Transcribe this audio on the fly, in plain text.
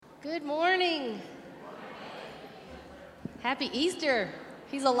Good morning. Happy Easter.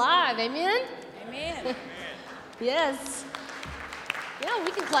 He's alive. Amen? Amen. Yes. Yeah,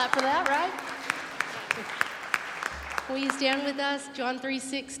 we can clap for that, right? Will you stand with us? John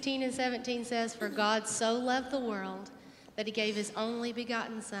 3:16 and 17 says, "For God so loved the world that he gave his only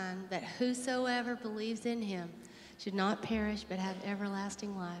begotten Son, that whosoever believes in him should not perish but have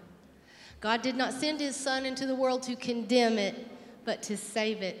everlasting life." God did not send his Son into the world to condemn it, but to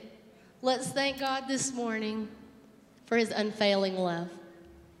save it. Let's thank God this morning for his unfailing love.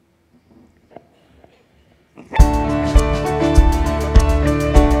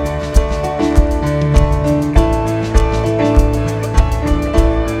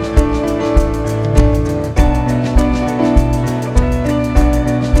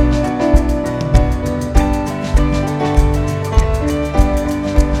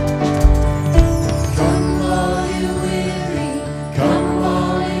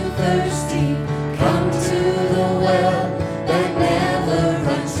 Come to the well that never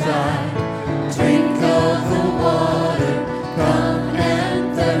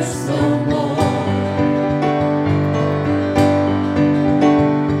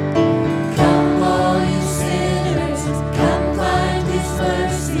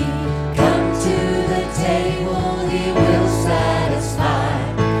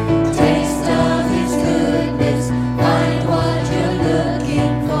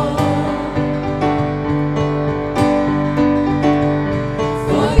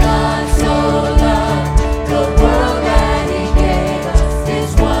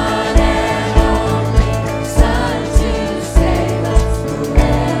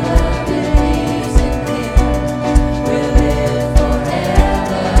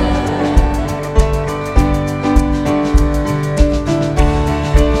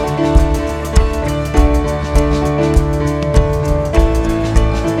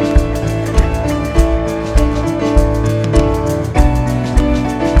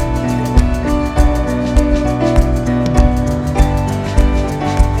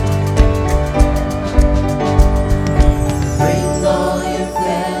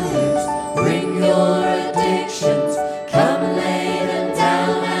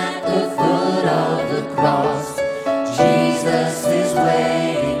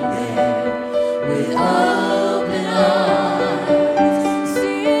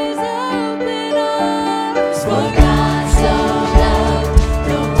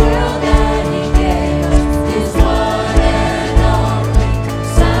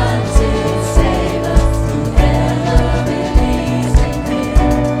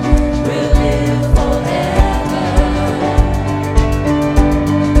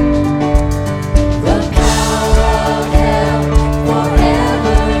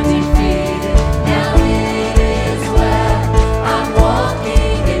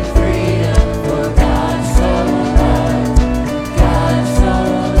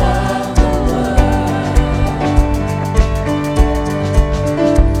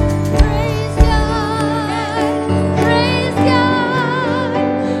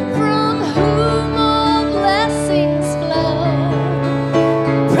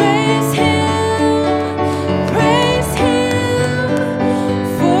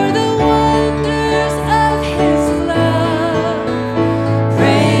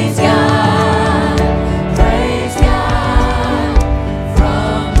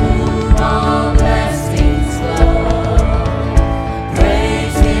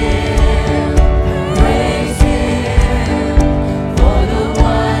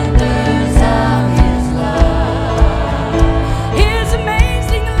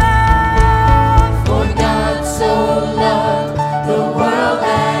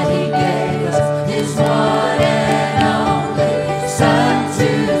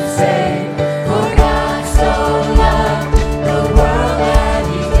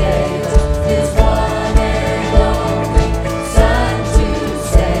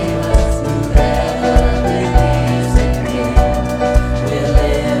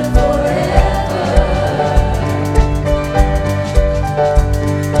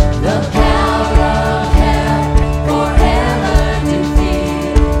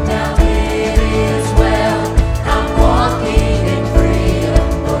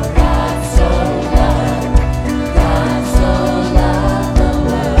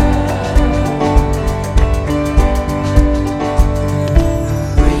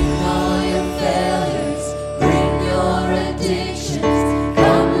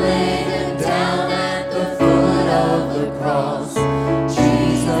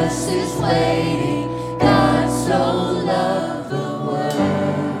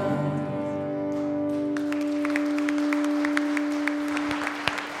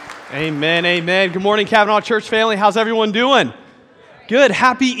Amen, amen. Good morning, Cavanaugh Church family. How's everyone doing? Good.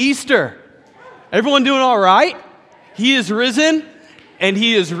 Happy Easter. Everyone doing all right? He is risen, and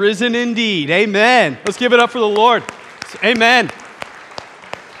he is risen indeed. Amen. Let's give it up for the Lord. Amen.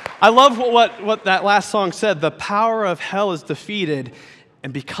 I love what that last song said. The power of hell is defeated,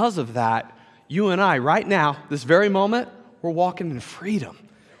 and because of that, you and I, right now, this very moment, we're walking in freedom.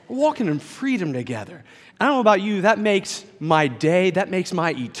 We're walking in freedom together. I don't know about you, that makes my day, that makes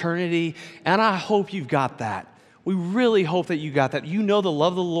my eternity, and I hope you've got that. We really hope that you got that. You know the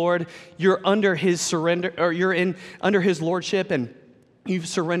love of the Lord, you're under his surrender, or you're under his lordship, and you've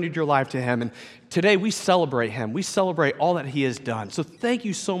surrendered your life to him. And today we celebrate him. We celebrate all that he has done. So thank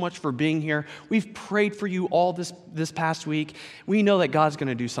you so much for being here. We've prayed for you all this past week. We know that God's going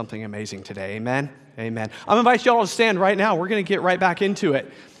to do something amazing today. Amen? Amen. I'm going to invite you all to stand right now. We're going to get right back into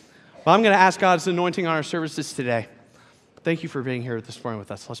it. Well, I'm going to ask God's anointing on our services today. Thank you for being here this morning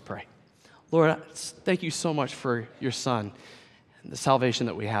with us. Let's pray. Lord, thank you so much for your Son and the salvation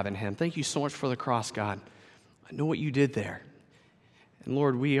that we have in him. Thank you so much for the cross, God. I know what you did there. And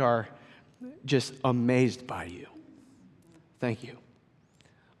Lord, we are just amazed by you. Thank you.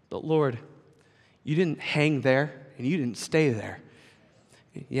 But Lord, you didn't hang there and you didn't stay there.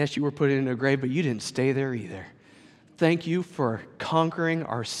 Yes, you were put in a grave, but you didn't stay there either. Thank you for conquering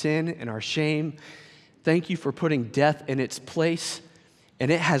our sin and our shame. Thank you for putting death in its place,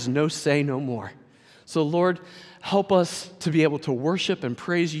 and it has no say no more. So Lord, help us to be able to worship and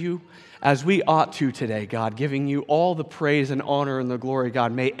praise you as we ought to today, God, giving you all the praise and honor and the glory,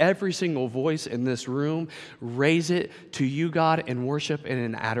 God. May every single voice in this room raise it to you, God, in worship and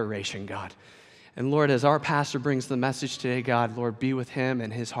in adoration, God. And Lord, as our pastor brings the message today, God, Lord, be with him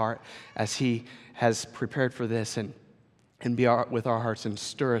and his heart as he has prepared for this, and be with our hearts and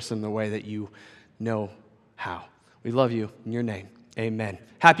stir us in the way that you know how. We love you in your name. Amen.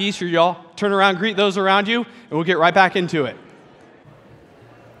 Happy Easter, y'all. Turn around, greet those around you, and we'll get right back into it.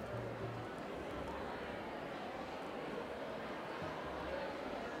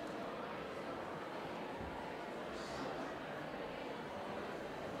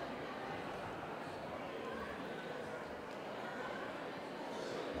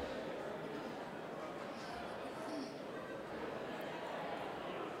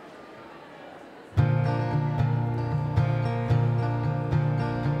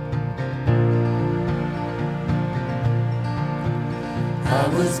 I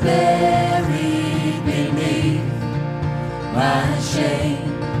was buried beneath my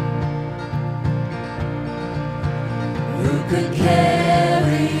shame. Who could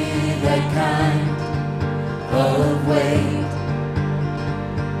carry that kind of weight?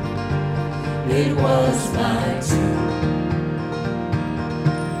 It was my tomb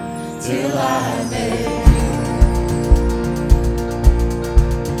till I met you.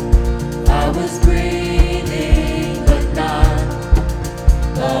 I was breathing but not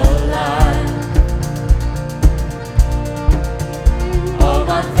alive. All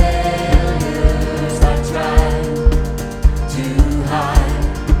my failures I tried to hide.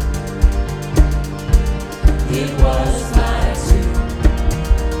 It was my tomb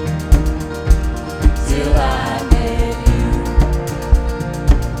till I met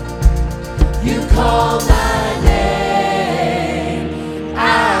you. You called my name. I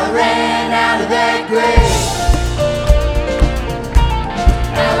ran out of that grave.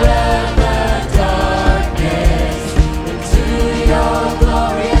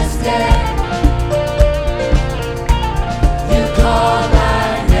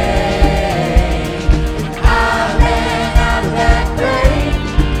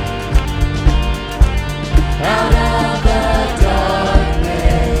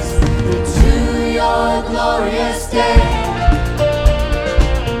 Glorious day.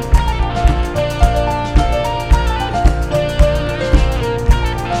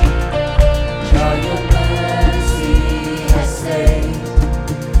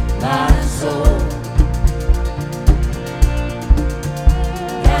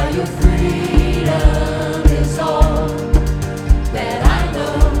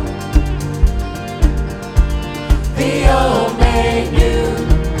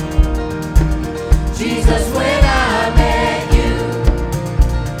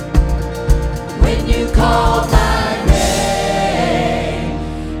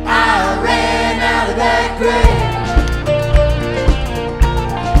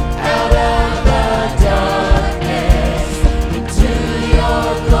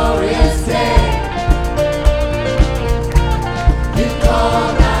 Glorious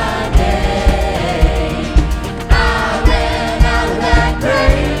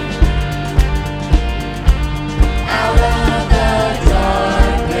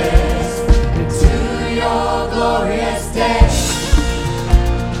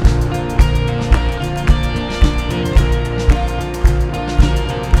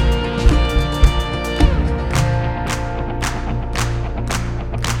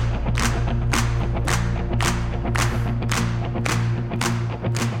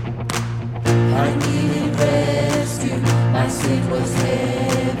was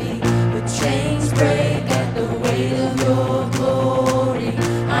heavy, the chains break at the weight of your glory.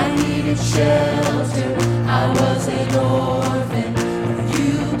 I needed shelter, I was an orphan.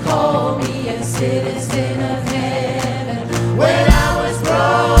 You called me a citizen of heaven. When I was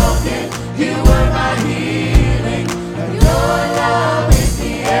broken, you were my healing. Your love is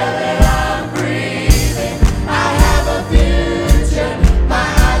the air that I'm breathing. I have a future, my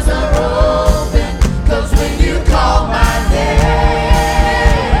eyes are open, 'cause when you call my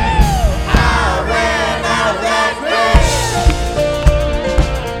name, I ran out of that grave,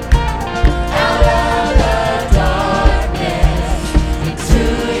 out of the darkness.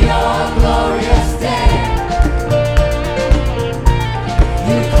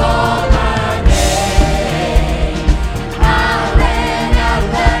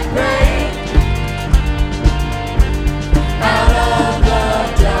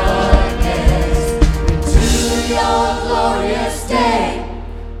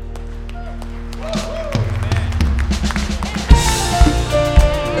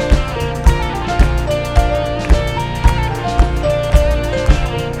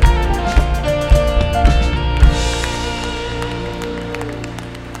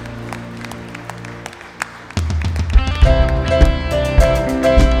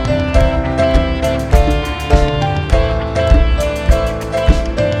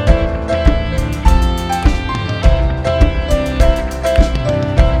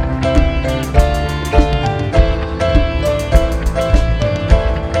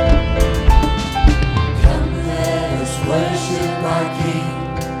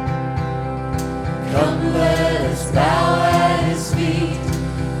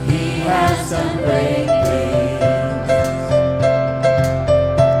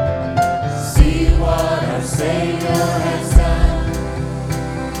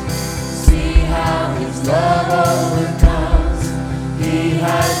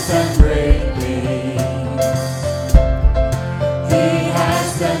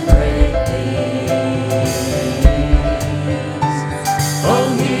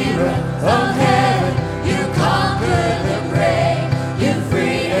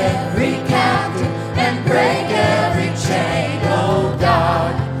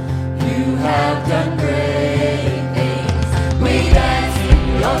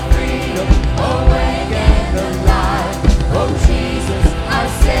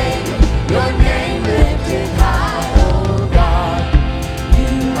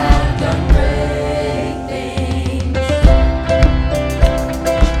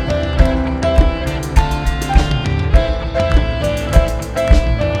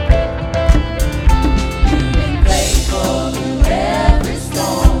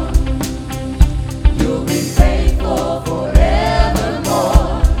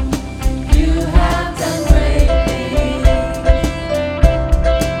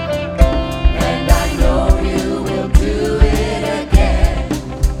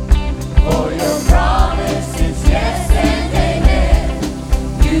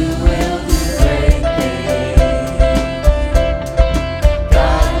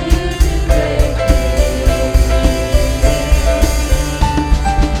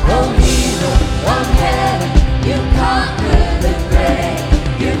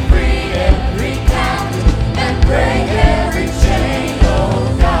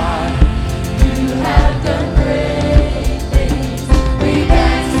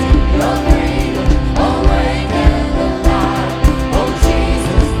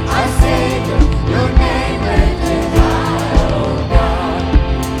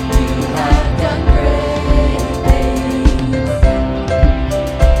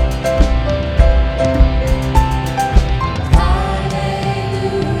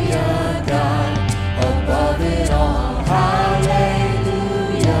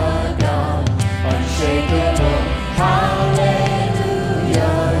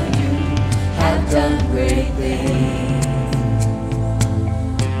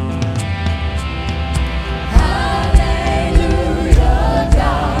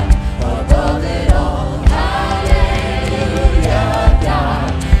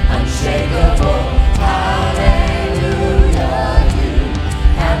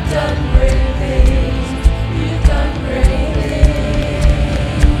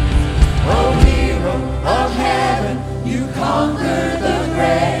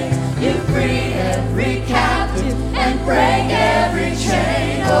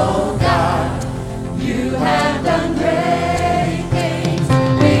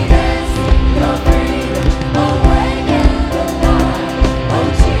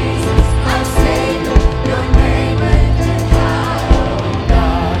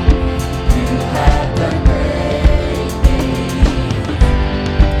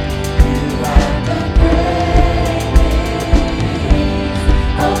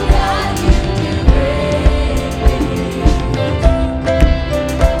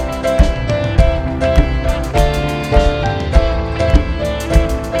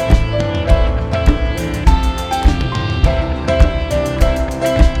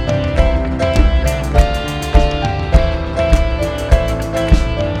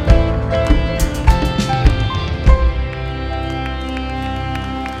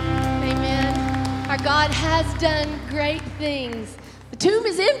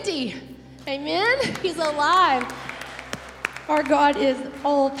 is empty. Amen? He's alive. Our God is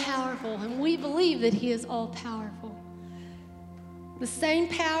all-powerful, and we believe that he is all-powerful. The same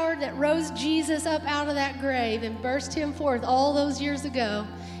power that rose Jesus up out of that grave and burst him forth all those years ago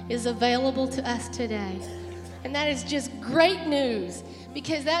is available to us today. And that is just great news,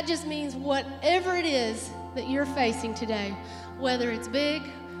 because that just means whatever it is that you're facing today, whether it's big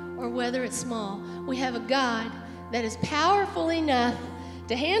or whether it's small, we have a God that is powerful enough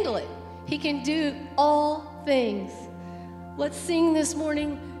to handle it. He can do all things. Let's sing this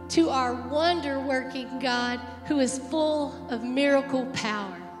morning to our wonder-working God who is full of miracle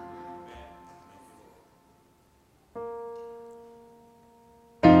power.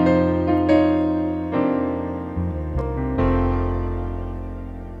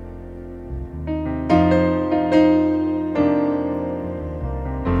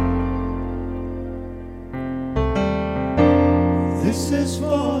 This is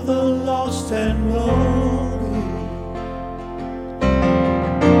for the lost and lonely,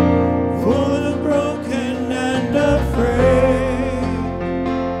 for the broken and afraid.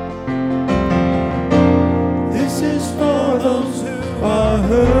 This is for those who are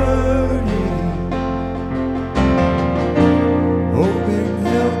hurting, hoping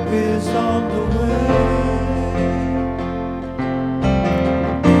help is on the way.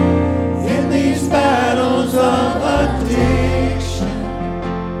 In these battles of addiction,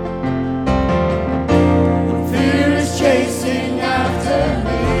 chasing after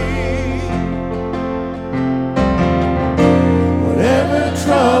me. Whatever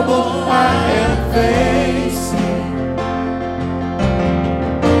trouble I am facing,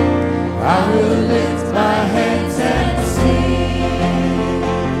 I will lift my hands and sing.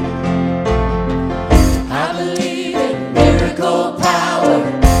 I believe in miracle power,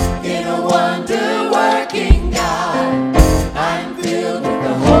 in a wonder-working God. I'm filled with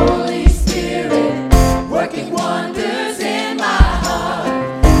the Holy Spirit, working wonders.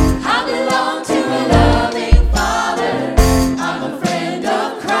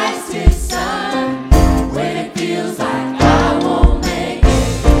 Feels like I won't make it.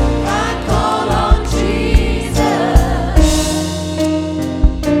 I call on Jesus.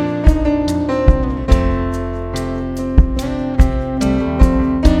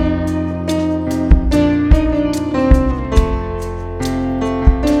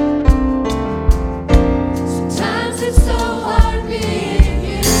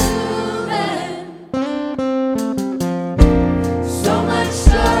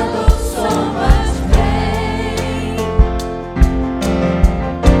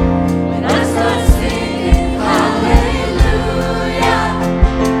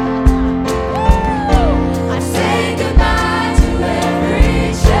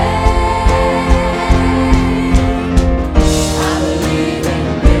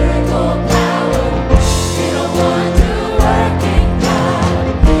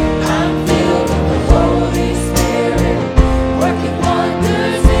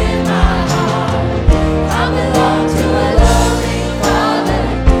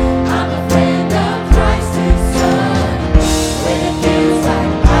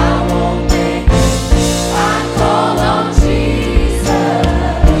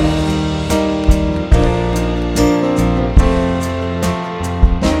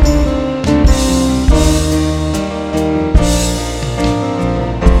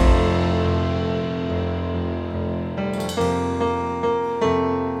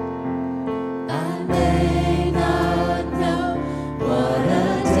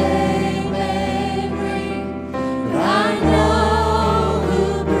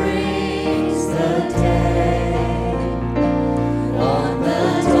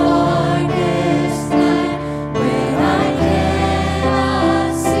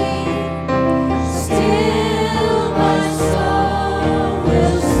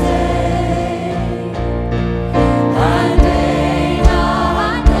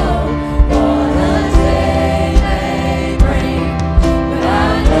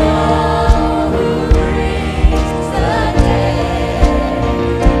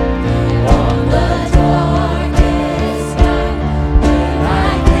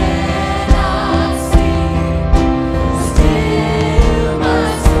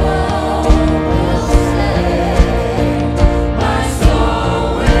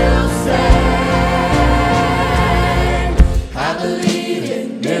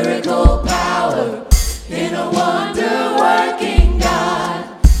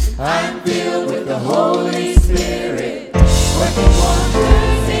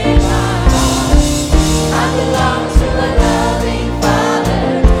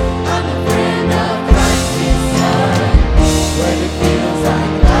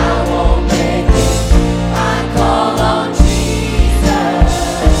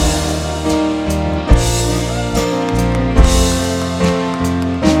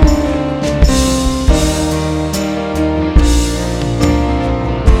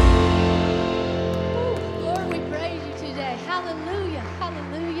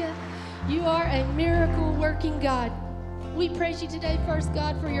 working God. We praise you today first,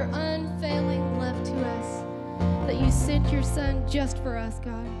 God, for your unfailing love to us, that you sent your son just for us,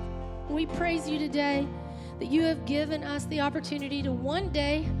 God. We praise you today that you have given us the opportunity to one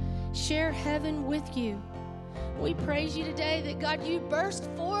day share heaven with you. We praise you today that, God, you burst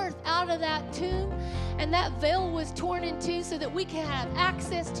forth out of that tomb and that veil was torn in two so that we can have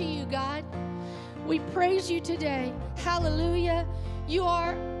access to you, God. We praise you today. Hallelujah. You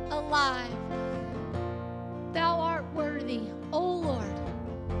are alive. Thou art worthy, O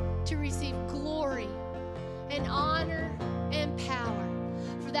Lord, to receive glory and honor and power.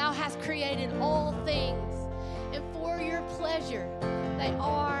 For thou hast created all things, and for your pleasure they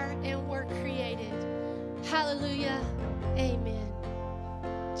are and were created. Hallelujah. Amen.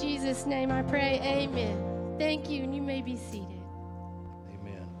 In Jesus' name I pray, amen. Thank you, and you may be seated.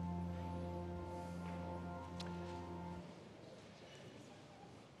 Amen.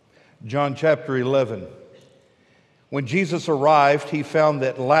 John chapter 11. When Jesus arrived, he found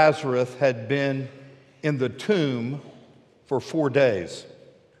that Lazarus had been in the tomb for 4 days.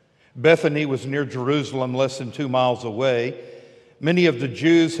 Bethany was near Jerusalem, less than 2 miles away. Many of the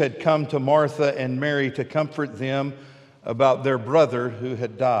Jews had come to Martha and Mary to comfort them about their brother who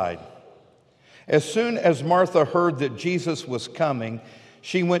had died. As soon as Martha heard that Jesus was coming,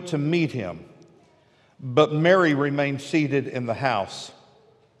 she went to meet him, but Mary remained seated in the house.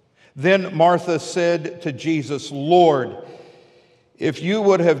 Then Martha said to Jesus, "Lord, if you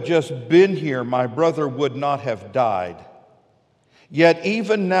would have just been here, my brother would not have died. Yet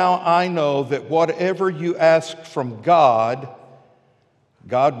even now I know that whatever you ask from God,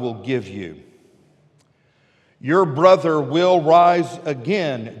 God will give you." "Your brother will rise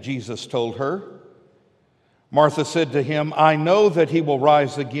again," Jesus told her. Martha said to him, "I know that he will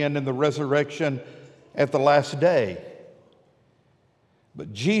rise again in the resurrection at the last day."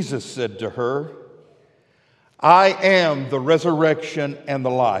 But Jesus said to her, "I am the resurrection and the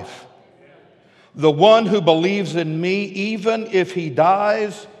life. The one who believes in me, even if he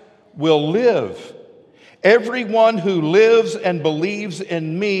dies, will live. Everyone who lives and believes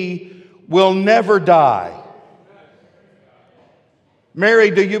in me will never die." "Mary,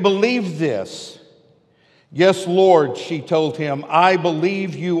 do you believe this?" "Yes, Lord," she told him. "I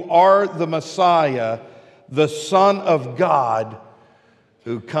believe you are the Messiah, the Son of God,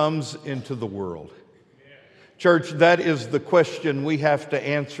 who comes into the world." Church, that is the question we have to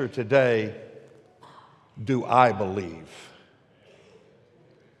answer today. Do I believe?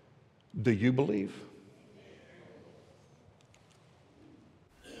 Do you believe?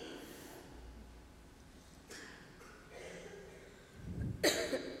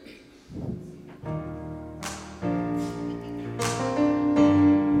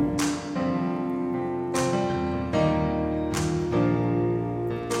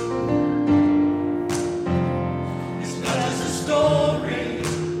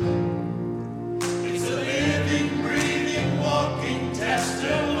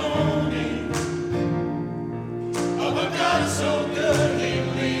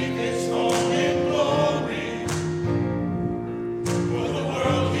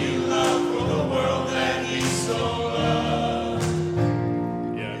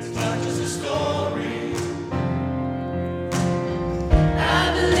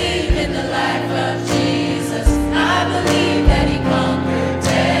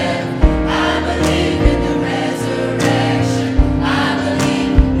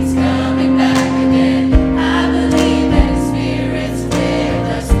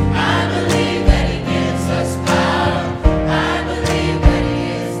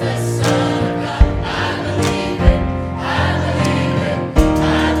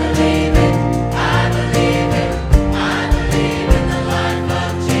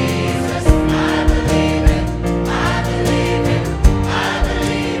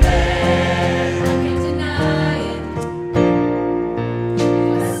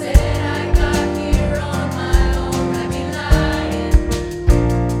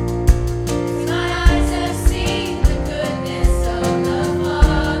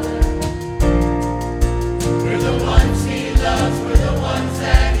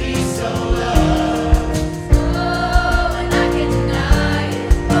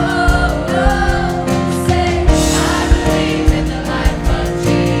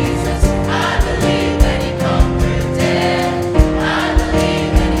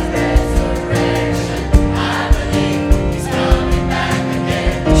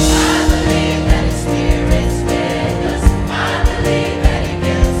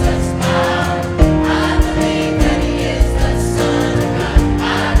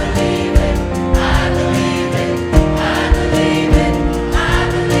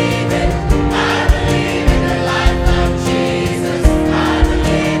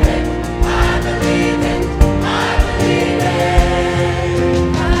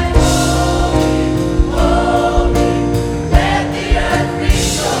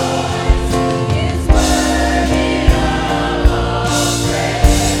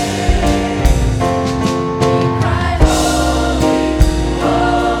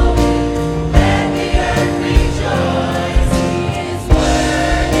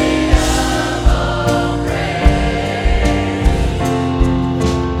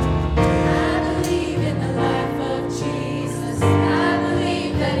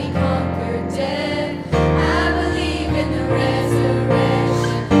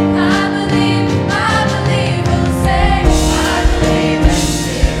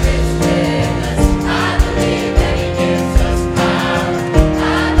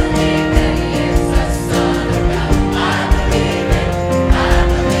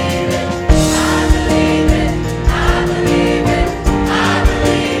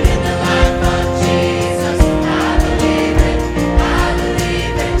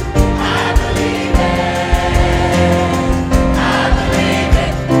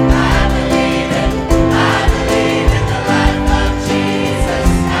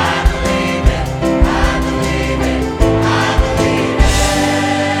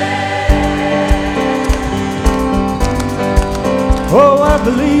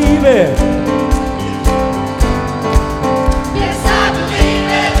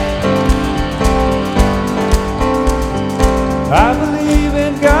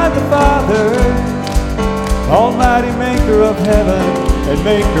 Father, Almighty maker of heaven and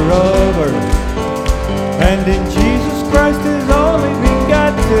maker of earth, and in Jesus Christ His only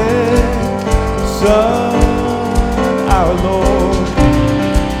begotten Son, our Lord.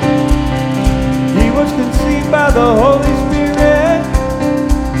 He was conceived by the Holy Spirit,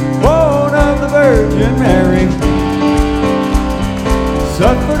 born of the Virgin Mary,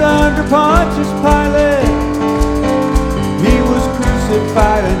 suffered under Pontius Pilate. He was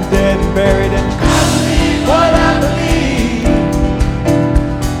crucified and dead and buried, and I believe what I believe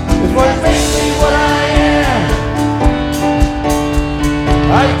is what makes me what I am.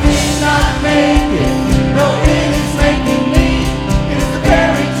 I did not make it, no, it is making me. It is the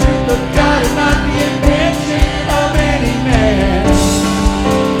very truth of God and not the invention of any man.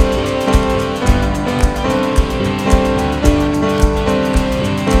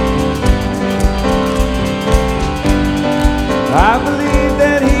 I believe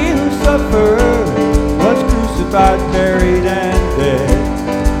that He who suffered was crucified, buried, and dead.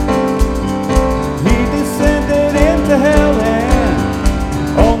 He descended into hell,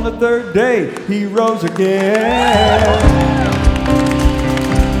 and on the third day He rose again.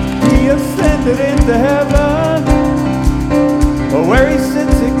 He ascended into heaven, where He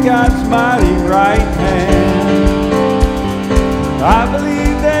sits at God's mighty right hand. I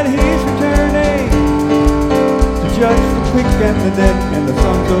believe that He's returning to judge the quick and the dead and the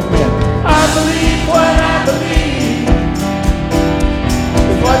sons of men. I believe what I believe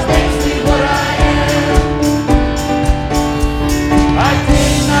is what makes me what I am. I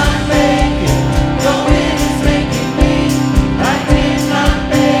did not make it, no, it is making me. I did not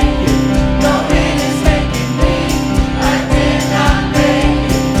make it, no, it is making me. I did not make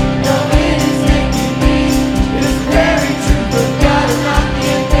it, no, it is making me. It is the very truth of God and not the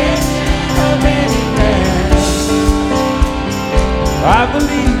invention of any man. I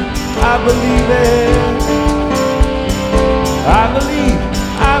believe it.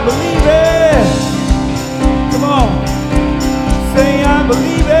 I believe it. Come on, say I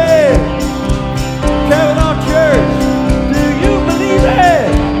believe it. Cavanaugh Church, do you believe it?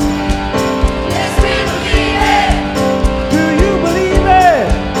 Yes, we believe it. Do you believe it?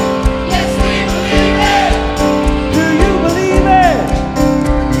 Yes, we believe it. Do you believe it?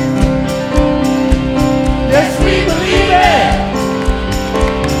 Yes, we believe it.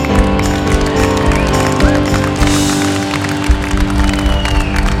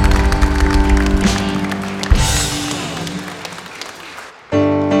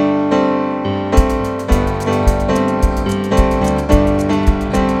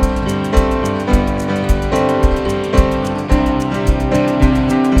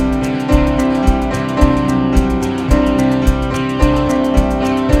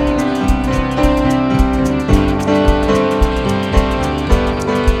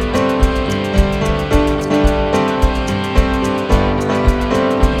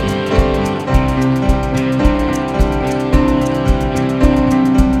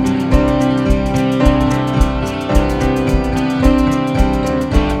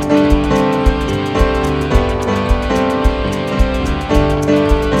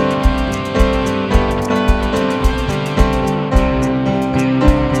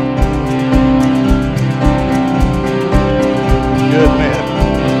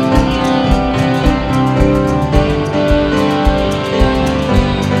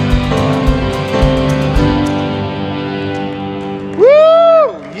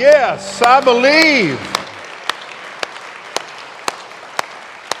 Yes, I believe.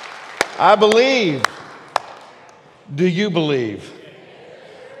 I believe. Do you believe?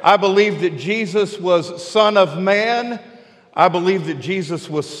 I believe that Jesus was Son of Man. I believe that Jesus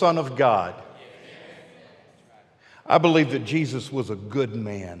was Son of God. I believe that Jesus was a good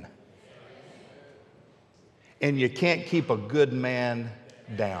man. And you can't keep a good man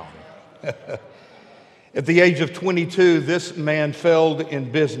down. At the age of 22, this man failed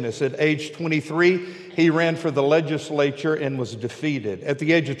in business. At age 23, he ran for the legislature and was defeated. At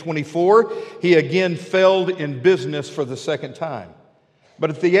the age of 24, he again failed in business for the second time. But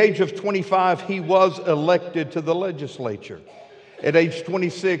at the age of 25, he was elected to the legislature. At age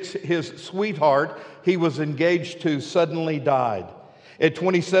 26, his sweetheart he was engaged to suddenly died. At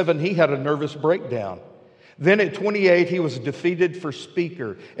 27, he had a nervous breakdown. Then at 28, he was defeated for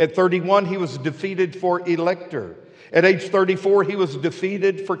speaker. At 31, he was defeated for elector. At age 34, he was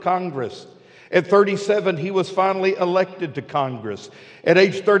defeated for Congress. At 37, he was finally elected to Congress. At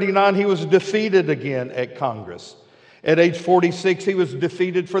age 39, he was defeated again at Congress. At age 46, he was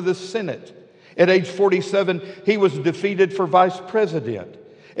defeated for the Senate. At age 47, he was defeated for vice president.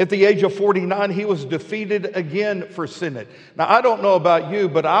 At the age of 49, he was defeated again for Senate. Now, I don't know about you,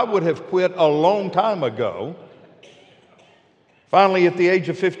 but I would have quit a long time ago. Finally, at the age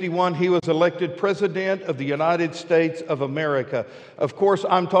of 51, he was elected President of the United States of America. Of course,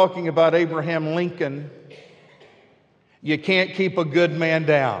 I'm talking about Abraham Lincoln. You can't keep a good man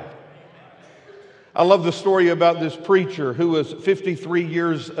down. I love the story about this preacher who was 53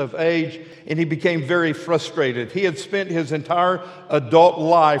 years of age, and he became very frustrated. He had spent his entire adult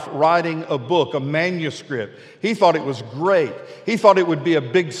life writing a book, a manuscript. He thought it was great. He thought it would be a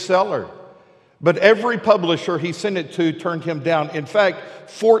big seller. But every publisher he sent it to turned him down. In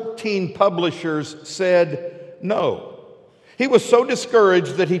fact, 14 publishers said no. He was so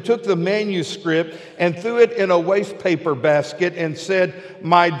discouraged that he took the manuscript and threw it in a waste paper basket and said,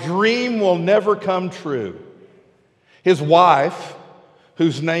 "My dream will never come true." His wife,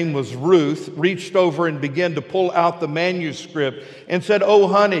 whose name was Ruth, reached over and began to pull out the manuscript and said, "Oh,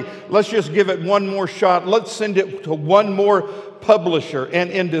 honey, let's just give it one more shot. Let's send it to one more publisher."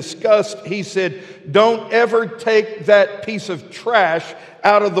 And in disgust, he said, "Don't ever take that piece of trash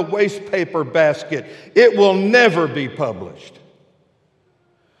out of the waste paper basket. It will never be published."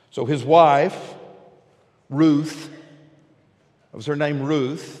 So his wife, Ruth, that was her name,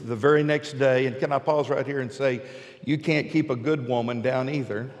 Ruth, the very next day, and can I pause right here and say, you can't keep a good woman down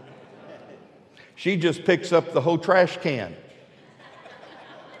either. She just picks up the whole trash can,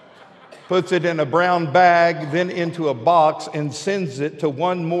 puts it in a brown bag, then into a box, and sends it to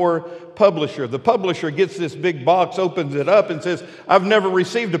one more publisher. The publisher gets this big box, opens it up, and says, "I've never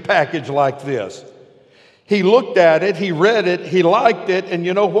received a package like this." He looked at it, he read it, he liked it, and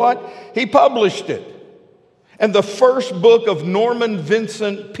you know what? He published it. And the first book of Norman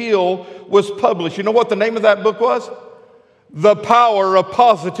Vincent Peale was published. You know what the name of that book was? The Power of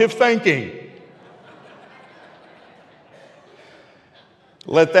Positive Thinking.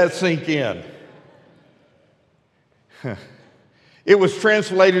 Let that sink in. It was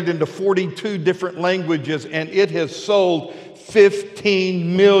translated into 42 different languages, and it has sold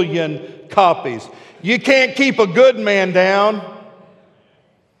 15 million copies. You can't keep a good man down,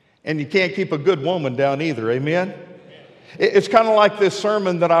 and you can't keep a good woman down either, amen? It's kind of like this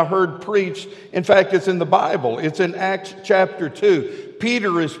sermon that I heard preached. In fact, it's in the Bible. It's in Acts chapter 2.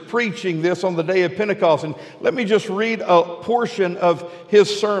 Peter is preaching this on the day of Pentecost. And let me just read a portion of his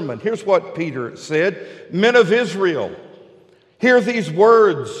sermon. Here's what Peter said. "Men of Israel, hear these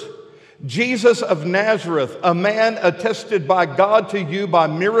words. Jesus of Nazareth, a man attested by God to you by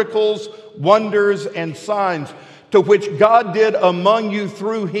miracles, wonders, and signs, to which God did among you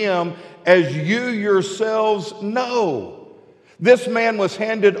through him, as you yourselves know. This man was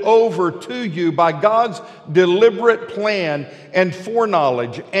handed over to you by God's deliberate plan and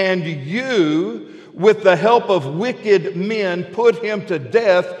foreknowledge, and you, with the help of wicked men, put him to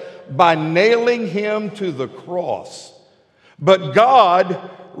death by nailing him to the cross. But God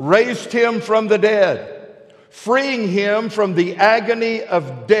raised him from the dead, freeing him from the agony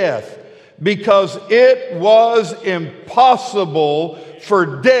of death, because it was impossible for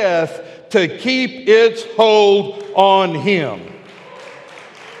death to keep its hold on him."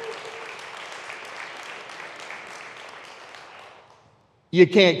 You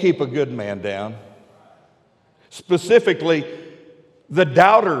can't keep a good man down. Specifically, the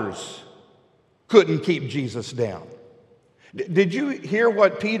doubters couldn't keep Jesus down. Did you hear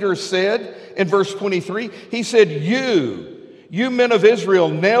what Peter said in verse 23? He said, You men of Israel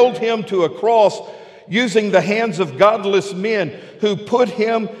nailed him to a cross using the hands of godless men who put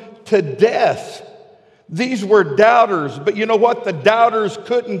him to death. These were doubters, but you know what? The doubters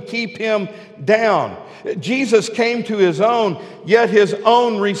couldn't keep him down. Jesus came to his own, yet his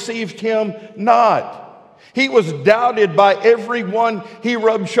own received him not. He was doubted by everyone he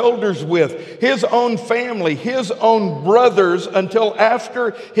rubbed shoulders with, his own family, his own brothers, until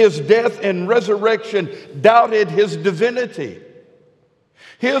after his death and resurrection doubted his divinity.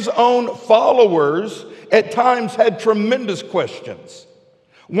 His own followers at times had tremendous questions.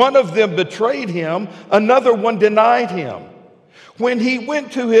 One of them betrayed him, another one denied him. When he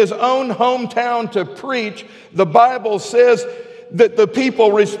went to his own hometown to preach, the Bible says that the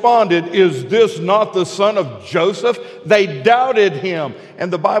people responded, "Is this not the son of Joseph?" They doubted him.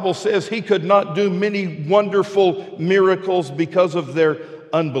 And the Bible says he could not do many wonderful miracles because of their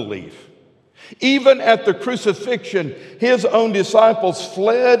unbelief. Even at the crucifixion, his own disciples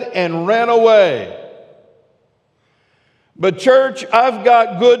fled and ran away. But church, I've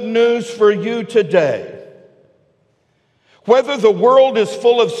got good news for you today. Whether the world is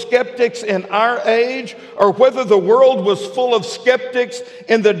full of skeptics in our age, or whether the world was full of skeptics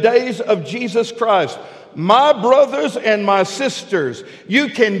in the days of Jesus Christ, My brothers and my sisters, you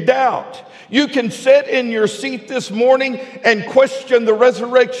can doubt. You can sit in your seat this morning and question the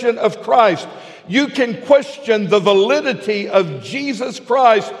resurrection of Christ. You can question the validity of Jesus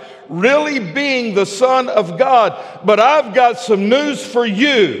Christ really being the Son of God. But I've got some news for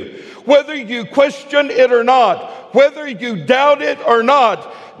you. Whether you question it or not, whether you doubt it or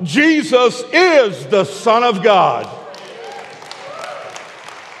not, Jesus is the Son of God.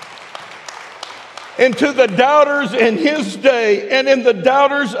 And to the doubters in his day and in the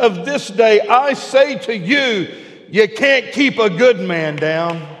doubters of this day, I say to you, you can't keep a good man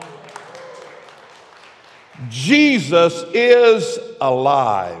down. Jesus is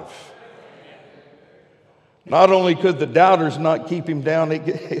alive. Not only could the doubters not keep him down,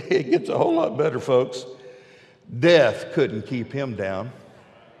 it gets a whole lot better, folks. Death couldn't keep him down.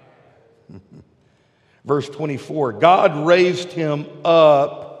 Verse 24, God raised him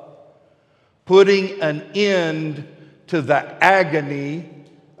up, putting an end to the agony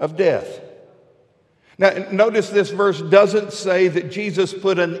of death. Now, notice this verse doesn't say that Jesus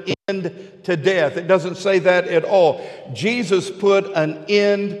put an end to death. It doesn't say that at all. Jesus put an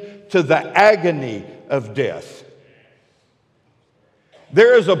end to the agony of death.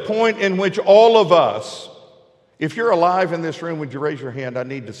 There is a point in which all of us, if you're alive in this room, would you raise your hand? I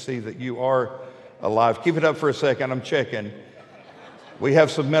need to see that you are alive. Keep it up for a second. I'm checking. We have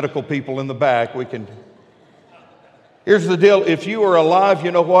some medical people in the back. Here's the deal. If you are alive,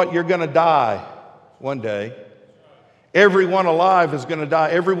 you know what? You're going to die one day. Everyone alive is going to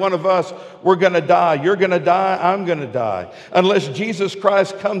die. Every one of us, we're going to die. You're going to die. I'm going to die. Unless Jesus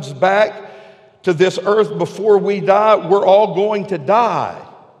Christ comes back to this earth before we die, we're all going to die.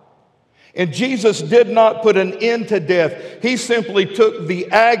 And Jesus did not put an end to death. He simply took the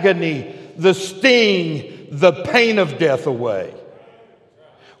agony, the sting, the pain of death away.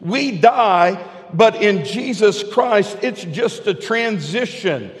 We die, but in Jesus Christ, it's just a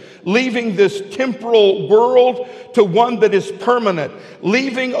transition, leaving this temporal world to one that is permanent,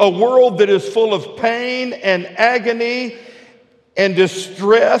 leaving a world that is full of pain and agony and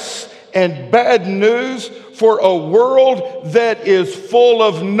distress and bad news for a world that is full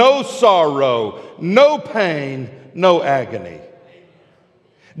of no sorrow, no pain, no agony.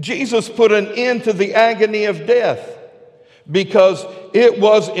 Jesus put an end to the agony of death because it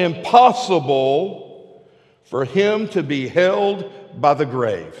was impossible for him to be held by the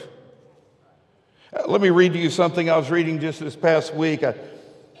grave. Let me read to you something I was reading just this past week.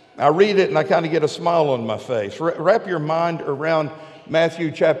 I read it and I kind of get a smile on my face. Wrap your mind around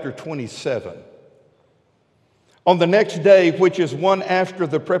Matthew chapter 27. On the next day, which is one after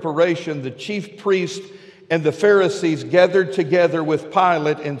the preparation, the chief priests and the Pharisees gathered together with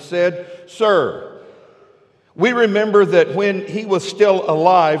Pilate and said, "Sir, we remember that when he was still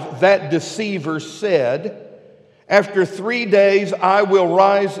alive, that deceiver said, 'After 3 days I will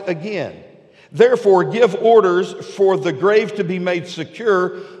rise again.' Therefore, give orders for the grave to be made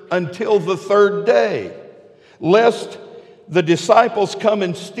secure until the 3rd day, lest the disciples come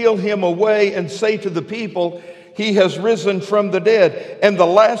and steal him away and say to the people, 'He has risen from the dead.' And the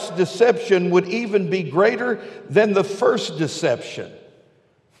last deception would even be greater than the first deception."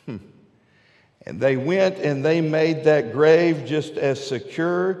 And they went and they made that grave just as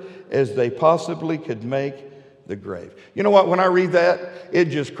secure as they possibly could make the grave. You know what? When I read that, it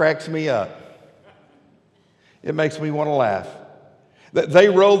just cracks me up. It makes me want to laugh. They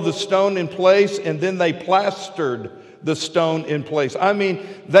rolled the stone in place and then they plastered the stone in place. I mean,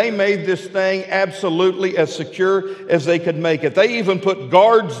 they made this thing absolutely as secure as they could make it. They even put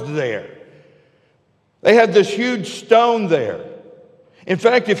guards there. They had this huge stone there. In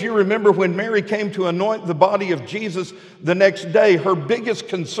fact, if you remember when Mary came to anoint the body of Jesus the next day, her biggest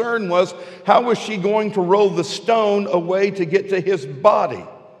concern was how was she going to roll the stone away to get to his body?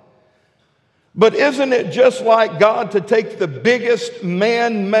 But isn't it just like God to take the biggest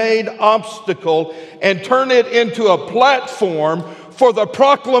man-made obstacle and turn it into a platform for the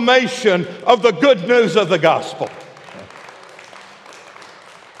proclamation of the good news of the gospel?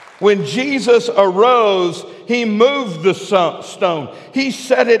 When Jesus arose, he moved the stone. He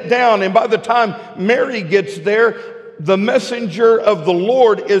set it down. And by the time Mary gets there, the messenger of the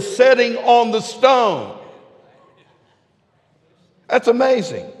Lord is sitting on the stone. That's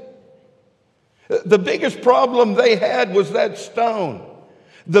amazing. The biggest problem they had was that stone.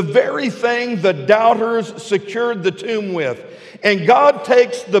 The very thing the doubters secured the tomb with. And God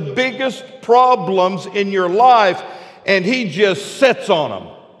takes the biggest problems in your life and he just sits on them.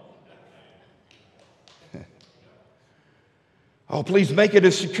 Oh, please make it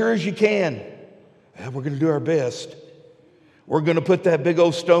as secure as you can. We're going to do our best. We're going to put that big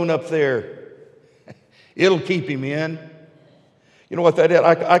old stone up there. It'll keep him in. You know what that is?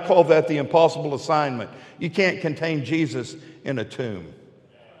 I call that the impossible assignment. You can't contain Jesus in a tomb.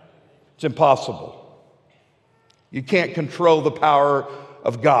 It's impossible. You can't control the power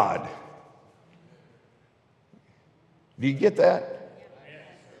of God. Do you get that?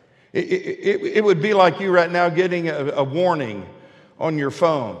 It would be like you right now getting a warning on your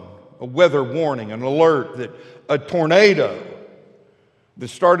phone, a weather warning, an alert that a tornado that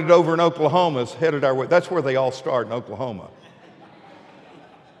started over in Oklahoma is headed our way. That's where they all start, in Oklahoma.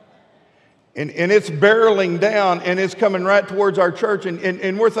 And it's barreling down, and it's coming right towards our church.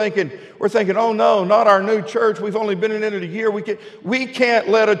 And we're thinking, oh no, not our new church. We've only been in it a year. We can't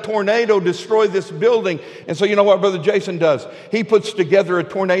let a tornado destroy this building. And so you know what Brother Jason does? He puts together a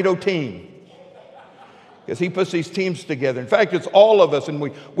tornado team. Because he puts these teams together. In fact, it's all of us, and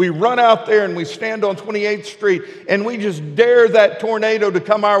we run out there and we stand on 28th Street, and we just dare that tornado to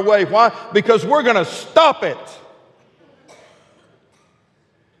come our way. Why? Because we're going to stop it.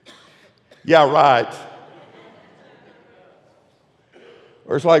 Yeah, right.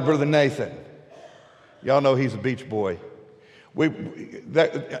 Or it's like Brother Nathan. Y'all know he's a beach boy.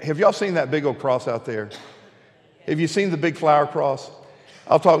 Have y'all seen that big old cross out there? Have you seen the big flower cross?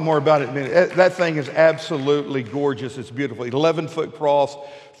 I'll talk more about it in a minute. That thing is absolutely gorgeous. It's beautiful. 11-foot cross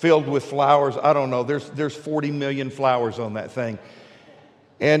filled with flowers. I don't know. There's 40 million flowers on that thing.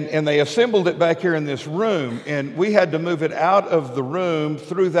 And they assembled it back here in this room, and we had to move it out of the room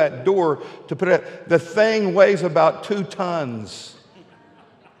through that door to put it. The thing weighs about 2 tons.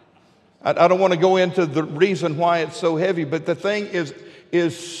 I don't want to go into the reason why it's so heavy, but the thing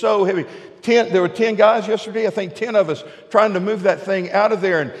is so heavy. There were 10 guys yesterday, I think 10 of us, trying to move that thing out of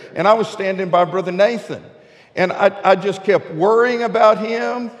there, and I was standing by Brother Nathan, and I just kept worrying about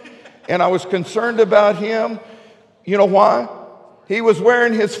him, and I was concerned about him. You know why? He was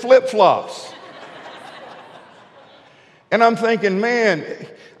wearing his flip-flops. And I'm thinking, man,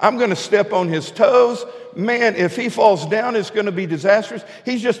 I'm going to step on his toes. Man, if he falls down, it's going to be disastrous.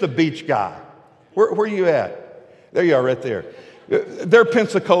 He's just a beach guy. Where are you at? There you are, right there. They're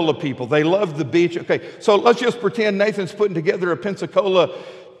Pensacola people. They love the beach. Okay, so let's just pretend Nathan's putting together a Pensacola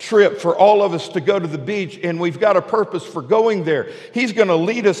trip for all of us to go to the beach, and we've got a purpose for going there. He's going to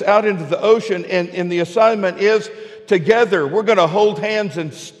lead us out into the ocean, and the assignment is together. We're going to hold hands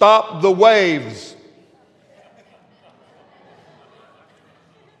and stop the waves.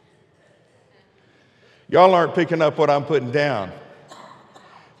 Y'all aren't picking up what I'm putting down.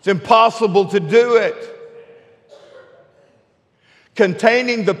 It's impossible to do it.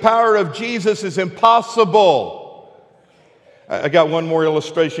 Containing the power of Jesus is impossible. I got one more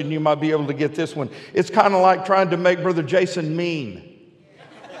illustration. You might be able to get this one. It's kind of like trying to make Brother Jason mean.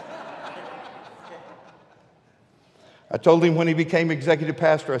 I told him when he became executive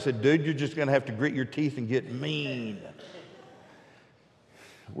pastor, I said, dude, you're just going to have to grit your teeth and get mean.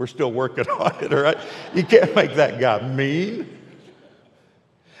 We're still working on it, all right? You can't make that guy mean.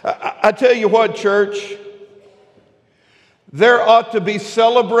 I tell you what, church, there ought to be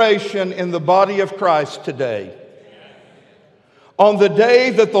celebration in the body of Christ today. On the day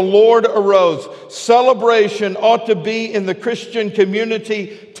that the Lord arose, celebration ought to be in the Christian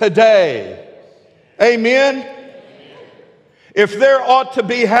community today. Amen? If there ought to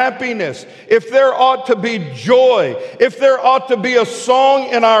be happiness, if there ought to be joy, if there ought to be a song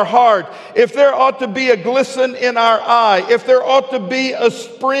in our heart, if there ought to be a glisten in our eye, if there ought to be a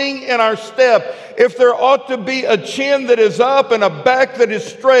spring in our step, if there ought to be a chin that is up and a back that is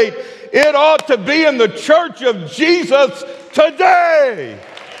straight, it ought to be in the church of Jesus today.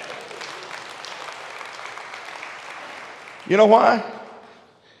 You know why?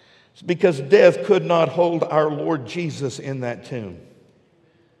 Because death could not hold our Lord Jesus in that tomb.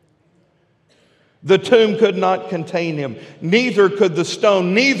 The tomb could not contain him. Neither could the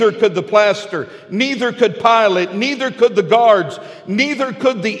stone, neither could the plaster, neither could Pilate, neither could the guards, neither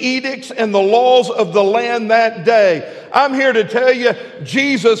could the edicts and the laws of the land that day. I'm here to tell you,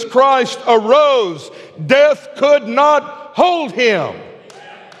 Jesus Christ arose. Death could not hold him.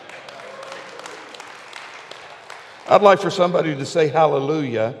 I'd like for somebody to say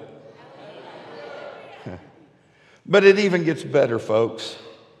hallelujah. But it even gets better, folks.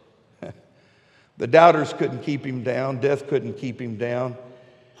 The doubters couldn't keep him down. Death couldn't keep him down.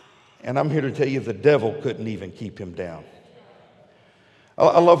 And I'm here to tell you the devil couldn't even keep him down.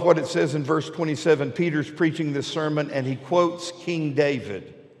 I love what it says in verse 27. Peter's preaching this sermon and he quotes King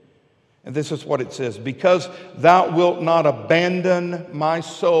David. And this is what it says. Because thou wilt not abandon my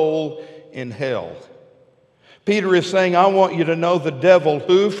soul in hell. Peter is saying, I want you to know the devil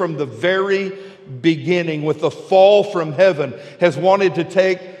who from the very beginning with the fall from heaven has wanted to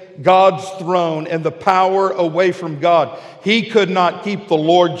take take God's throne and the power away from God. He could not keep the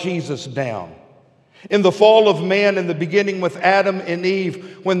Lord Jesus down. In the fall of man, in the beginning with Adam and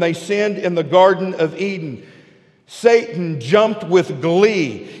Eve, when they sinned in the Garden of Eden, Satan jumped with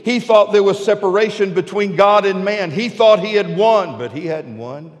glee. He thought there was separation between God and man. He thought he had won, but he hadn't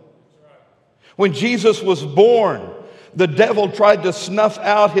won. When Jesus was born, the devil tried to snuff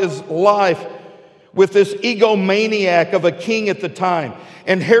out his life with this egomaniac of a king at the time.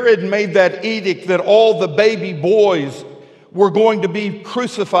 And Herod made that edict that all the baby boys were going to be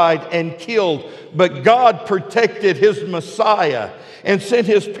crucified and killed. But God protected his Messiah and sent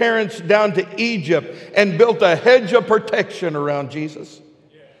his parents down to Egypt and built a hedge of protection around Jesus.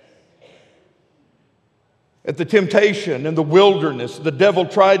 At the temptation in the wilderness, the devil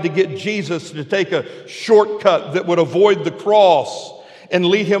tried to get Jesus to take a shortcut that would avoid the cross and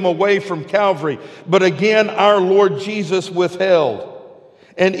lead him away from Calvary. But again, our Lord Jesus withheld.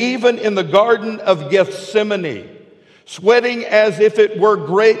 And even in the Garden of Gethsemane, sweating as if it were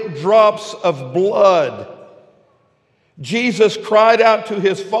great drops of blood, Jesus cried out to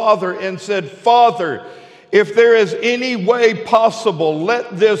his Father and said, "Father, if there is any way possible,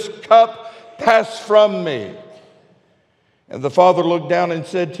 let this cup pass from me." And the Father looked down and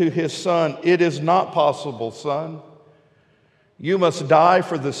said to his Son, "It is not possible, Son. You must die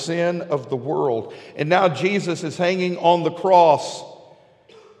for the sin of the world." And now Jesus is hanging on the cross.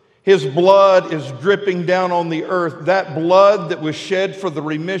 His blood is dripping down on the earth, that blood that was shed for the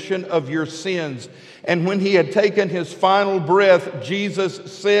remission of your sins. And when he had taken his final breath, Jesus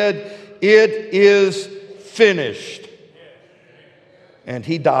said, "It is finished." And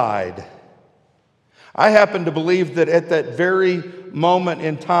he died. I happen to believe that at that very moment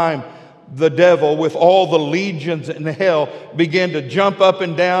in time, the devil, with all the legions in hell, began to jump up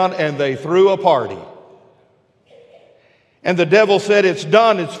and down, and they threw a party. And the devil said, "It's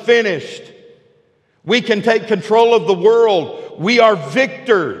done, it's finished. We can take control of the world. We are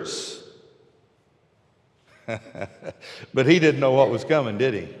victors." But he didn't know what was coming,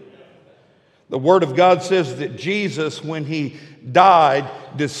 did he? The Word of God says that Jesus, when he died,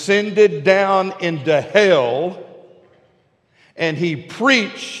 descended down into hell, and he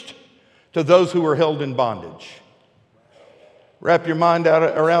preached to those who were held in bondage. Wrap your mind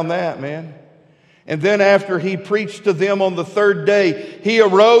around that, man. And then after he preached to them on the third day, he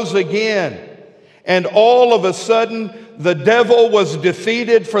arose again. And all of a sudden, the devil was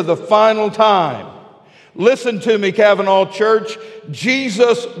defeated for the final time. Listen to me, Cavanaugh Church.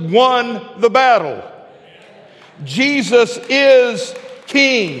 Jesus won the battle. Jesus is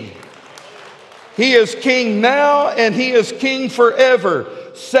King. He is King now, and he is King forever.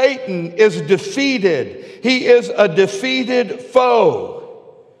 Satan is defeated. He is a defeated foe.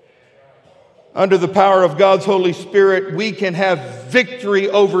 Under the power of God's Holy Spirit, we can have victory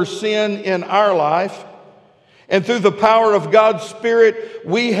over sin in our life. And through the power of God's Spirit,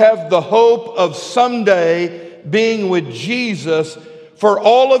 we have the hope of someday being with Jesus for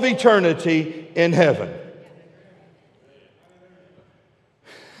all of eternity in heaven.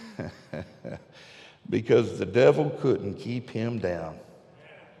 Because the devil couldn't keep him down.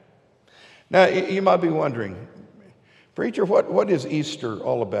 Now, you might be wondering, "Preacher, what is Easter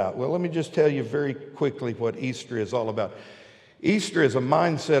all about?" Well, let me just tell you very quickly what Easter is all about. Easter is a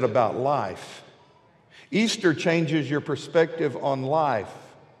mindset about life. Easter changes your perspective on life,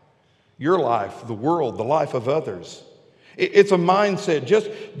 your life, the world, the life of others. It's a mindset,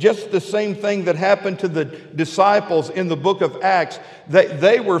 just the same thing that happened to the disciples in the book of Acts.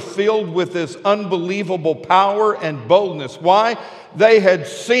 They were filled with this unbelievable power and boldness. Why? They had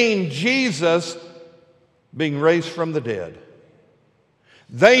seen Jesus being raised from the dead.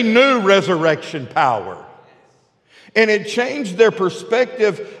 They knew resurrection power. And it changed their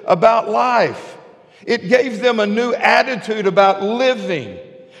perspective about life. It gave them a new attitude about living.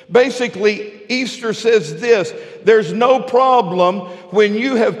 Basically, Easter says this: there's no problem when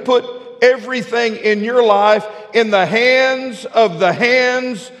you have put everything in your life in the hands of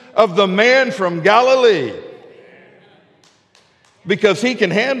the man from Galilee. Because he can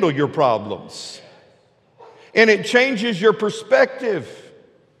handle your problems. And it changes your perspective.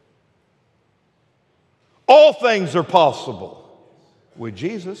 All things are possible with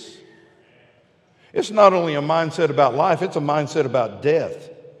Jesus. It's not only a mindset about life, it's a mindset about death.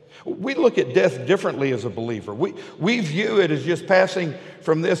 We look at death differently as a believer. We view it as just passing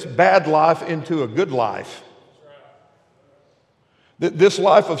from this bad life into a good life. This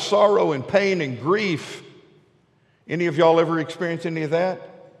life of sorrow and pain and grief. Any of y'all ever experienced any of that?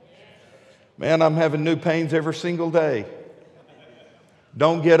 Man, I'm having new pains every single day.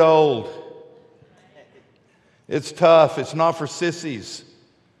 Don't get old. It's tough. It's not for sissies.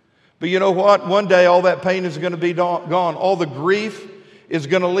 But you know what? One day all that pain is going to be gone. All the grief is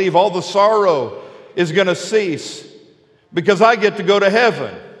going to leave. All the sorrow is going to cease because I get to go to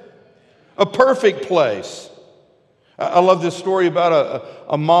heaven, a perfect place. I love this story about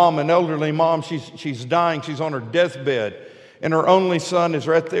a mom, an elderly mom. She's dying. She's on her deathbed. And her only son is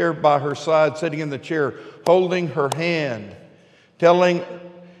right there by her side, sitting in the chair, holding her hand, telling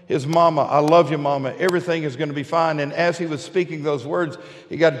his mama, I love you, mama. Everything is going to be fine. And as he was speaking those words,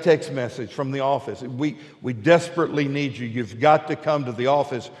 he got a text message from the office. We desperately need you. You've got to come to the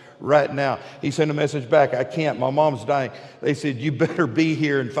office right now. He sent a message back. I can't. My mom's dying. They said, you better be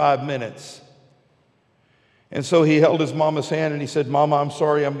here in 5 minutes. And so he held his mama's hand and he said, Mama, I'm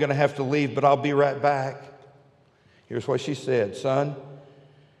sorry, I'm going to have to leave, but I'll be right back. Here's what she said, son,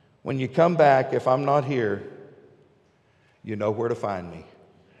 when you come back, if I'm not here, you know where to find me.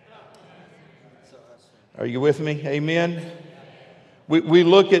 Are you with me? Amen? We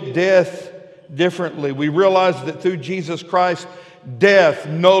look at death differently. We realize that through Jesus Christ, death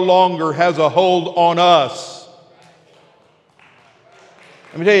no longer has a hold on us.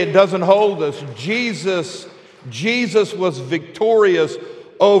 Let me tell you, it doesn't hold us. Jesus was victorious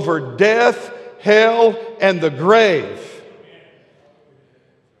over death, hell, and the grave.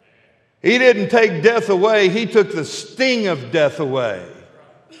 He didn't take death away. He took the sting of death away.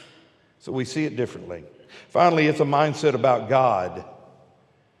 So we see it differently. Finally, it's a mindset about God.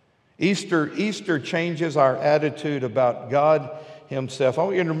 Easter changes our attitude about God himself. I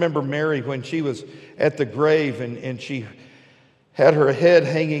want you to remember Mary when she was at the grave and she had her head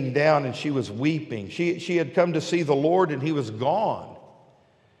hanging down and she was weeping. She had come to see the Lord and he was gone.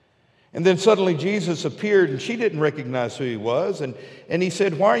 And then suddenly Jesus appeared and she didn't recognize who he was. And he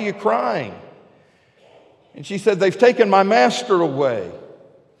said, why are you crying? And she said, they've taken my master away.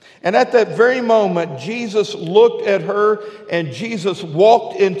 And at that very moment, Jesus looked at her and Jesus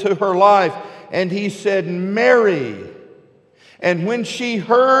walked into her life and he said, Mary. And when she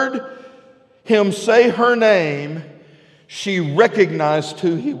heard him say her name, she recognized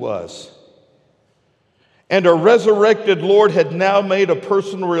who he was. And a resurrected Lord had now made a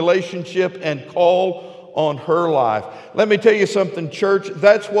personal relationship and call on her life. Let me tell you something, church.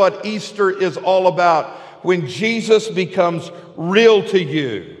 That's what Easter is all about. When Jesus becomes real to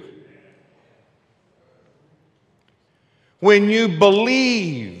you. When you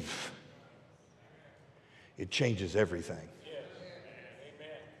believe, it changes everything.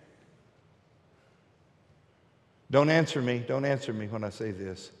 Don't answer me when I say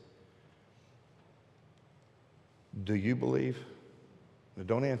this. Do you believe? No,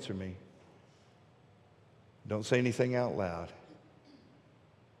 don't answer me. Don't say anything out loud.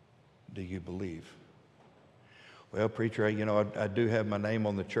 Do you believe? Well, preacher, I do have my name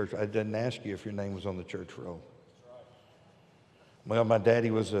on the church. I didn't ask you if your name was on the church roll. Well, my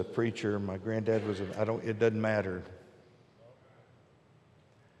daddy was a preacher. My granddad was it doesn't matter.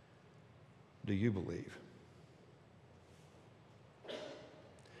 Do you believe?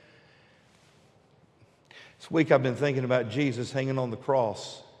 This week I've been thinking about Jesus hanging on the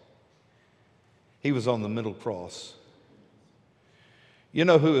cross. He was on the middle cross. You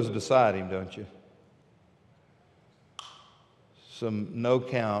know who was beside him, don't you? Some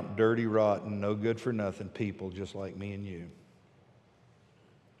no-count, dirty, rotten, no good for nothing people just like me and you.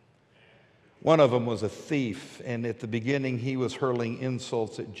 One of them was a thief, and at the beginning he was hurling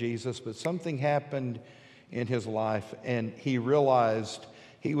insults at Jesus, but something happened in his life, and he realized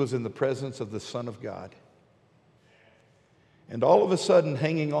he was in the presence of the Son of God. And all of a sudden,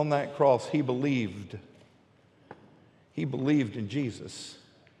 hanging on that cross, he believed. He believed in Jesus.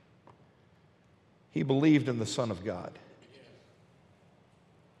 He believed in the Son of God.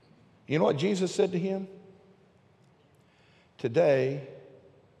 You know what Jesus said to him? Today,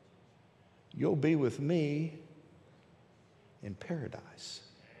 you'll be with me in paradise.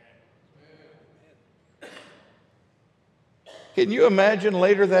 Can you imagine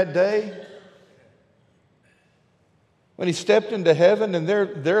later that day? When he stepped into heaven and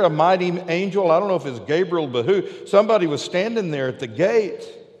there a mighty angel, I don't know if it's Gabriel, but who, somebody was standing there at the gate.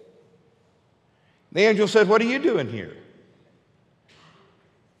 The angel said, what are you doing here?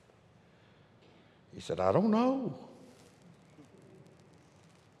 He said, I don't know.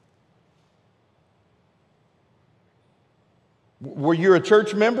 Were you a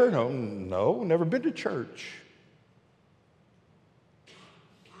church member? No, never been to church.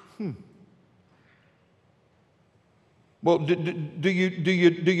 Well, do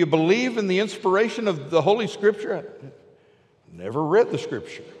you believe in the inspiration of the Holy Scripture? I never read the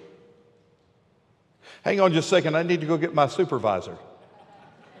Scripture. Hang on just a second. I need to go get my supervisor.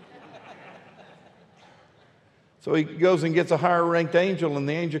 So he goes and gets a higher ranked angel, and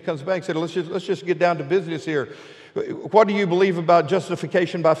the angel comes back and said, let's just get down to business here. What do you believe about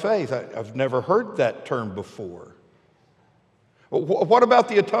justification by faith? I've never heard that term before. What about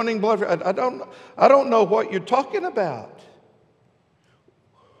the atoning blood? I don't know what you're talking about.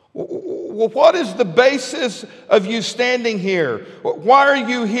 Well, what is the basis of you standing here? Why are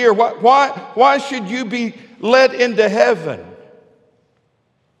you here? Why should you be let into heaven?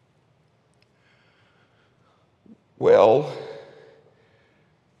 Well,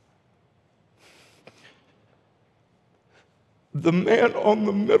 the man on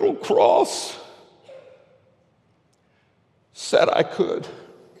the middle cross said I could.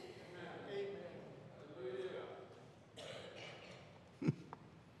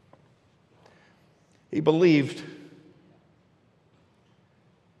 He believed.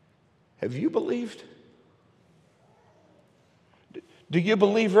 Have you believed? Do you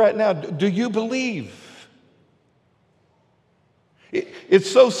believe right now? Do you believe? It's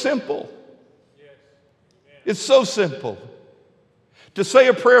so simple. It's so simple. To say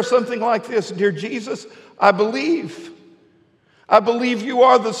a prayer something like this: Dear Jesus, I believe. I believe you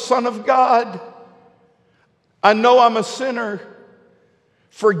are the Son of God. I know I'm a sinner.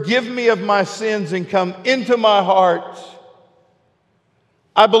 Forgive me of my sins and come into my heart.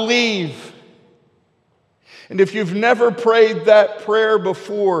 I believe. And if you've never prayed that prayer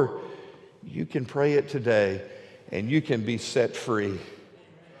before, you can pray it today and you can be set free.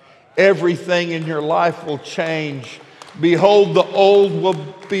 Everything in your life will change. Behold, the old will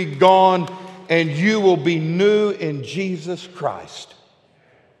be gone and you will be new in Jesus Christ.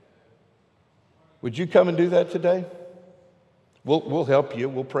 Would you come and do that today? We'll help you.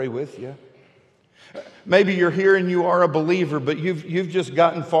 We'll pray with you. Maybe you're here and you are a believer, but you've just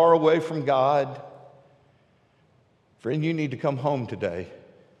gotten far away from God. Friend, you need to come home today.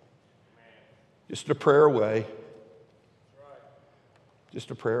 Just a prayer away.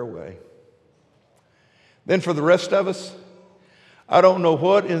 Just a prayer away. Then for the rest of us, I don't know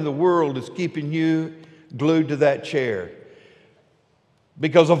what in the world is keeping you glued to that chair.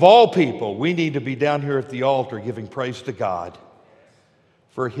 Because of all people, we need to be down here at the altar giving praise to God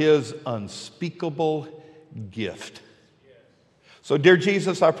for His unspeakable gift. So, dear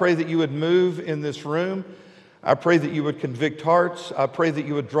Jesus, I pray that you would move in this room. I pray that you would convict hearts. I pray that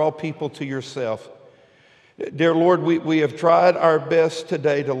you would draw people to yourself. Dear Lord, we have tried our best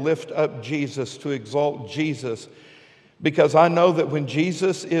today to lift up Jesus, to exalt Jesus, because I know that when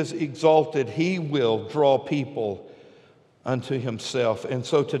Jesus is exalted, He will draw people unto Himself. And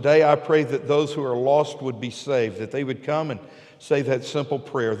so today I pray that those who are lost would be saved, that they would come and say that simple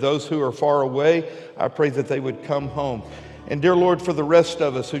prayer. Those who are far away, I pray that they would come home. And dear Lord, for the rest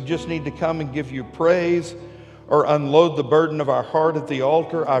of us who just need to come and give you praise or unload the burden of our heart at the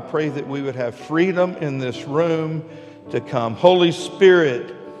altar, I pray that we would have freedom in this room to come. Holy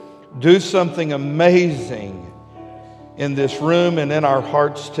Spirit, do something amazing in this room and in our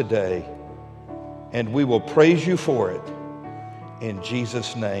hearts today. And we will praise you for it in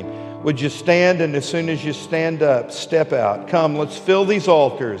Jesus' name. Would you stand, and as soon as you stand up, step out. Come, let's fill these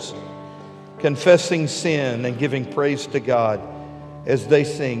altars, confessing sin and giving praise to God. As they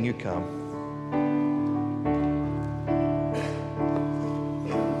sing, you come.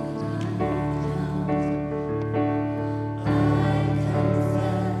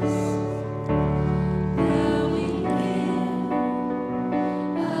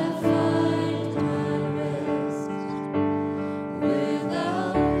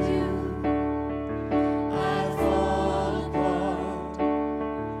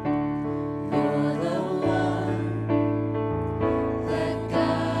 You're the one that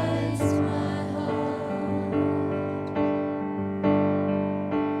guides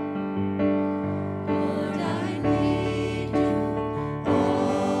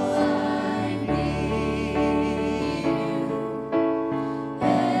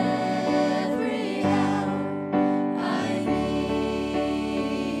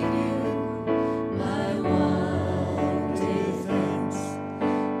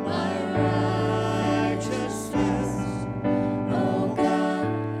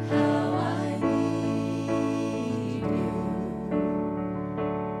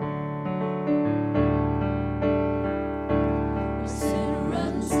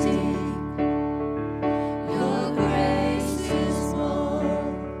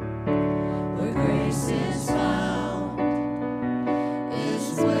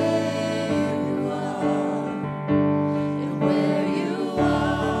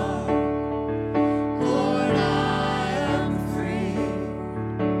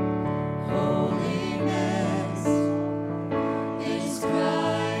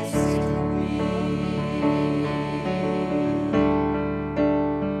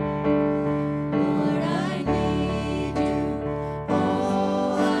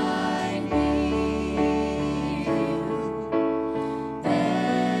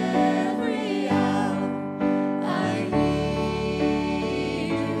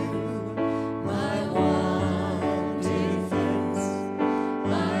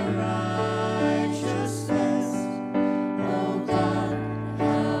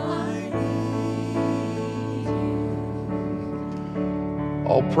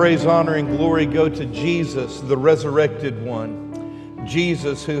All praise, honor, and glory go to Jesus, the resurrected one.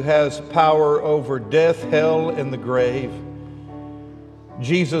 Jesus, who has power over death, hell, and the grave.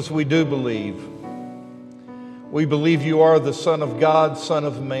 Jesus, we do believe. We believe you are the Son of God, Son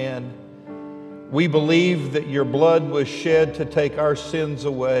of Man. We believe that your blood was shed to take our sins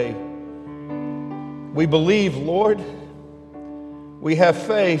away. We believe, Lord. We have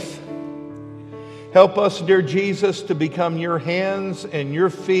faith. Help us, dear Jesus, to become your hands and your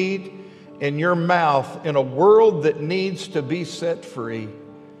feet and your mouth in a world that needs to be set free.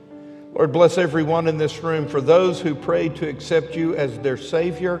 Lord, bless everyone in this room. For those who pray to accept you as their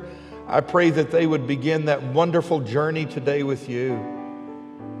Savior, I pray that they would begin that wonderful journey today with you.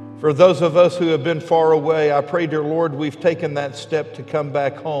 For those of us who have been far away, I pray, dear Lord, we've taken that step to come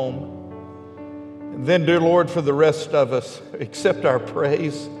back home. And then, dear Lord, for the rest of us, accept our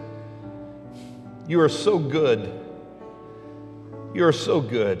praise. You are so good. You are so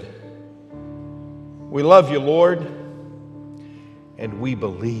good. We love you, Lord, and we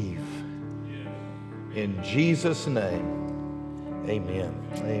believe. In Jesus' name, amen.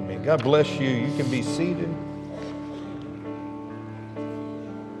 Amen. God bless you. You can be seated.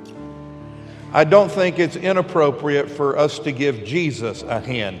 I don't think it's inappropriate for us to give Jesus a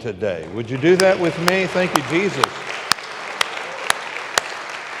hand today. Would you do that with me? Thank you, Jesus.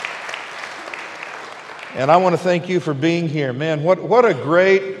 And I want to thank you for being here. Man, what a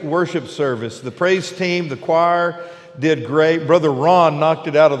great worship service. The praise team, the choir did great. Brother Ron knocked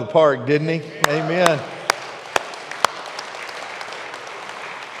it out of the park, didn't he? Amen.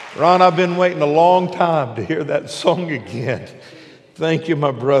 Ron, I've been waiting a long time to hear that song again. Thank you,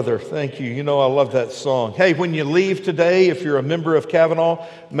 my brother. Thank you. You know I love that song. Hey, when you leave today, if you're a member of Cavanaugh,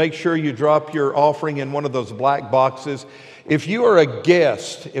 make sure you drop your offering in one of those black boxes. If you are a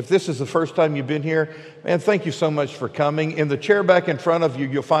guest, if this is the first time you've been here, man, thank you so much for coming. In the chair back in front of you,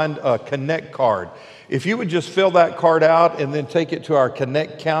 you'll find a Connect card. If you would just fill that card out and then take it to our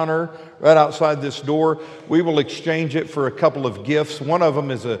Connect counter right outside this door, we will exchange it for a couple of gifts. One of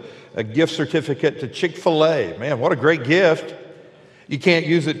them is a gift certificate to Chick-fil-A. Man, what a great gift. You can't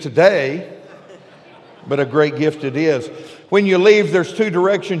use it today, but a great gift it is. When you leave, there's two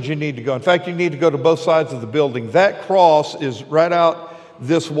directions you need to go. In fact, you need to go to both sides of the building. That cross is right out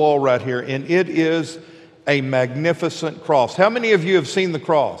this wall right here, and it is a magnificent cross. How many of you have seen the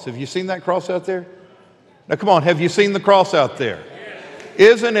cross? Have you seen that cross out there? Now, come on, have you seen the cross out there?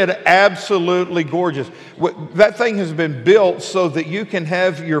 Isn't it absolutely gorgeous? That thing has been built so that you can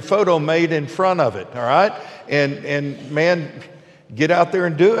have your photo made in front of it, all right? And man, get out there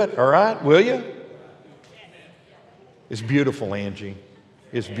and do it, all right? Will you? It's beautiful, Angie.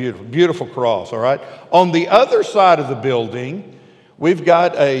 It's beautiful. Beautiful cross, all right? On the other side of the building, we've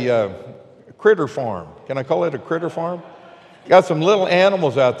got a critter farm. Can I call it a critter farm? Got some little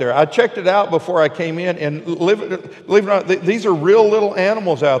animals out there. I checked it out before I came in, and believe it or not, these are real little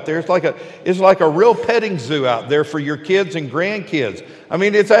animals out there. It's like a real petting zoo out there for your kids and grandkids. I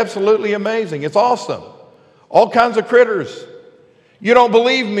mean, it's absolutely amazing. It's awesome. All kinds of critters. You don't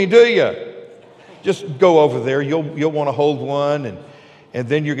believe me, do you? Just go over there. You'll want to hold one, and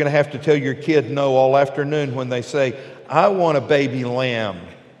then you're going to have to tell your kid no all afternoon when they say, I want a baby lamb.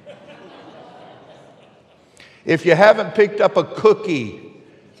 If you haven't picked up a cookie,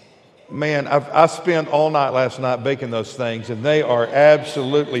 man, I spent all night last night baking those things, and they are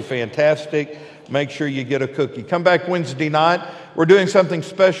absolutely fantastic. Make sure you get a cookie. Come back Wednesday night. We're doing something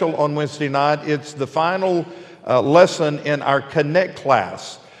special on Wednesday night. It's the final lesson in our Connect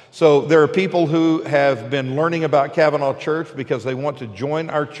class. So there are people who have been learning about Cavanaugh Church because they want to join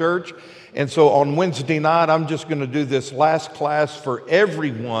our church. And so on Wednesday night, I'm just going to do this last class for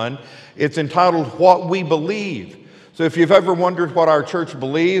everyone. It's entitled What We Believe. So if you've ever wondered what our church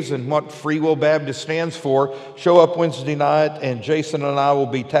believes and what Free Will Baptist stands for, show up Wednesday night and Jason and I will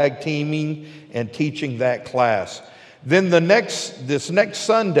be tag teaming and teaching that class. Then this next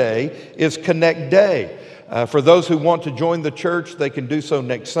Sunday is Connect Day. For those who want to join the church, they can do so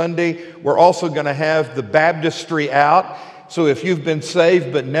next Sunday. We're also going to have the baptistry out. So if you've been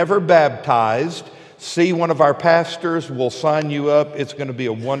saved but never baptized, see one of our pastors. We'll sign you up. It's going to be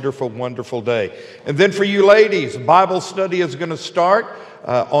a wonderful, wonderful day. And then for you ladies, Bible study is going to start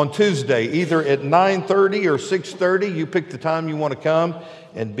on Tuesday, either at 9:30 or 6:30. You pick the time you want to come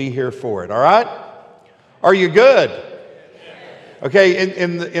and be here for it. All right? Are you good? Okay,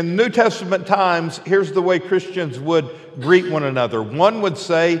 in New Testament times, here's the way Christians would greet one another. One would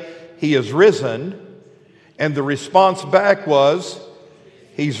say, He is risen. And the response back was,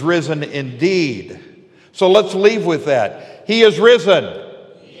 He's risen indeed. So let's leave with that. He is risen.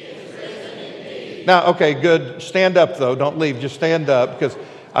 He is risen indeed. Now, okay, good. Stand up, though. Don't leave. Just stand up, because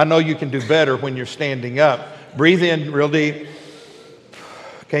I know you can do better when you're standing up. Breathe in real deep.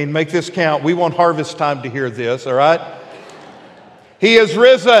 Okay, and make this count. We want harvest time to hear this, all right? He is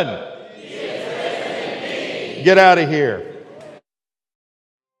risen. He is risen indeed. Get out of here.